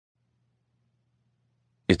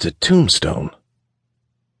It's a tombstone.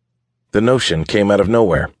 The notion came out of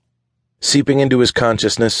nowhere, seeping into his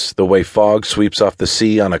consciousness the way fog sweeps off the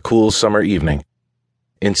sea on a cool summer evening,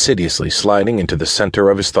 insidiously sliding into the center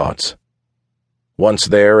of his thoughts. Once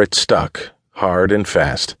there, it stuck, hard and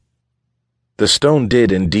fast. The stone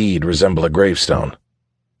did indeed resemble a gravestone.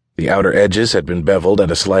 The outer edges had been beveled at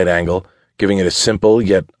a slight angle, giving it a simple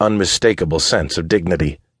yet unmistakable sense of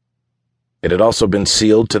dignity. It had also been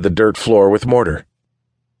sealed to the dirt floor with mortar.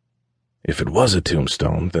 If it was a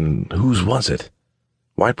tombstone, then whose was it?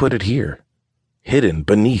 Why put it here, hidden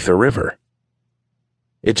beneath a river?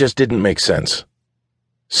 It just didn't make sense.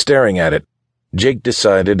 Staring at it, Jake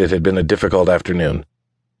decided it had been a difficult afternoon.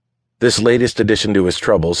 This latest addition to his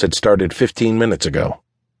troubles had started 15 minutes ago,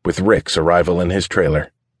 with Rick's arrival in his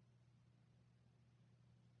trailer.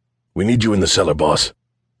 "We need you in the cellar, boss."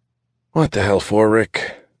 "What the hell for,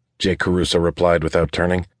 Rick?" Jake Caruso replied without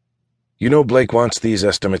turning. "You know Blake wants these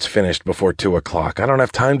estimates finished before 2 o'clock. I don't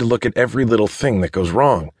have time to look at every little thing that goes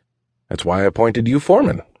wrong. That's why I appointed you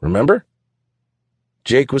foreman, remember?"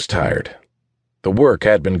 Jake was tired. The work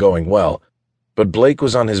had been going well, but Blake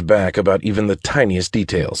was on his back about even the tiniest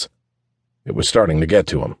details. It was starting to get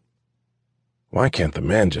to him. Why can't the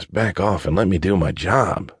man just back off and let me do my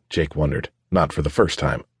job? Jake wondered, not for the first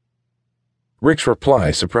time. Rick's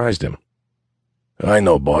reply surprised him. "I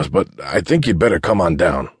know, boss, but I think you'd better come on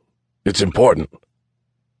down. It's important."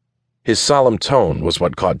 His solemn tone was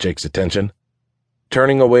what caught Jake's attention.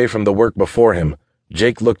 Turning away from the work before him,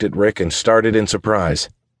 Jake looked at Rick and started in surprise.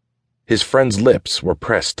 His friend's lips were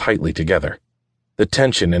pressed tightly together. The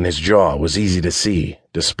tension in his jaw was easy to see,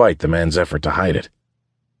 despite the man's effort to hide it.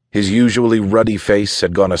 His usually ruddy face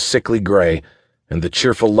had gone a sickly gray, and the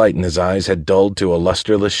cheerful light in his eyes had dulled to a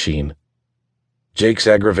lusterless sheen. Jake's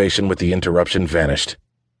aggravation with the interruption vanished.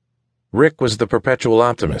 Rick was the perpetual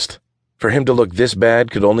optimist. For him to look this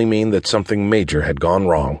bad could only mean that something major had gone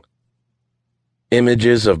wrong.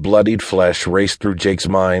 Images of bloodied flesh raced through Jake's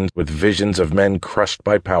mind with visions of men crushed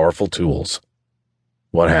by powerful tools.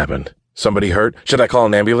 "What happened? Somebody hurt? Should I call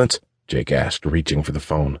an ambulance?" Jake asked, reaching for the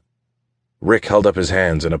phone. Rick held up his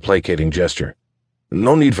hands in a placating gesture.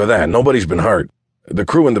 "No need for that. Nobody's been hurt. The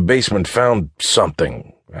crew in the basement found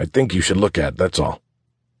something I think you should look at, that's all."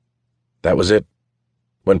 That was it.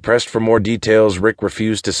 When pressed for more details, Rick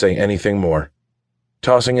refused to say anything more.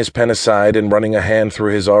 Tossing his pen aside and running a hand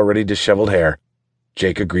through his already disheveled hair,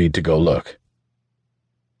 Jake agreed to go look.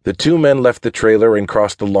 The two men left the trailer and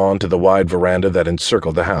crossed the lawn to the wide veranda that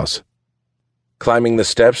encircled the house. Climbing the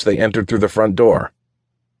steps, they entered through the front door.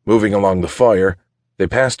 Moving along the foyer, they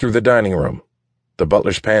passed through the dining room, the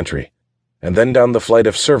butler's pantry, and then down the flight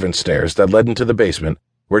of servant stairs that led into the basement,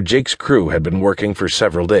 where Jake's crew had been working for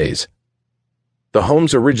several days. The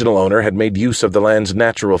home's original owner had made use of the land's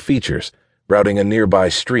natural features, routing a nearby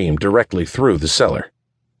stream directly through the cellar.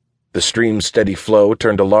 The stream's steady flow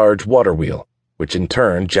turned a large water wheel, which in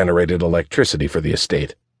turn generated electricity for the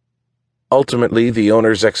estate. Ultimately, the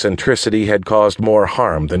owner's eccentricity had caused more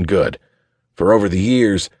harm than good, for over the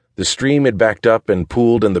years, the stream had backed up and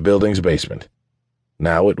pooled in the building's basement.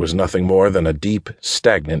 Now it was nothing more than a deep,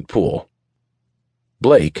 stagnant pool.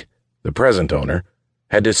 Blake, the present owner,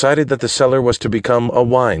 had decided that the cellar was to become a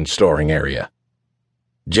wine storing area.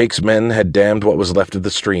 Jake's men had dammed what was left of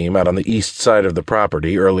the stream out on the east side of the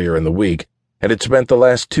property earlier in the week, and had spent the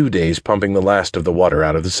last 2 days pumping the last of the water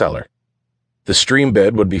out of the cellar. The stream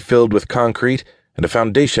bed would be filled with concrete and a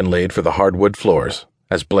foundation laid for the hardwood floors,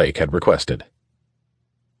 as Blake had requested.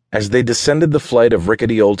 As they descended the flight of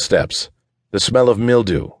rickety old steps, the smell of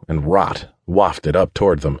mildew and rot wafted up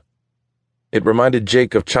toward them. It reminded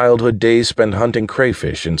Jake of childhood days spent hunting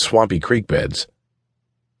crayfish in swampy creek beds.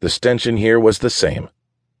 The stench in here was the same.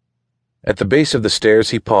 At the base of the stairs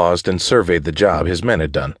he paused and surveyed the job his men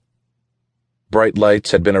had done. Bright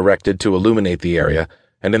lights had been erected to illuminate the area,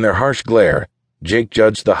 and in their harsh glare, Jake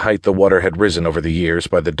judged the height the water had risen over the years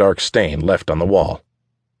by the dark stain left on the wall.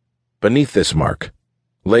 Beneath this mark,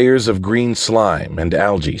 layers of green slime and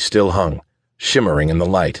algae still hung, shimmering in the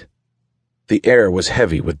light. The air was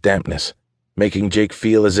heavy with dampness, making Jake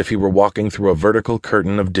feel as if he were walking through a vertical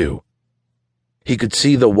curtain of dew. He could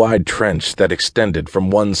see the wide trench that extended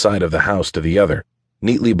from one side of the house to the other,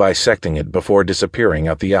 neatly bisecting it before disappearing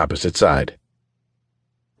out the opposite side.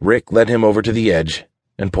 Rick led him over to the edge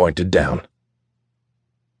and pointed down.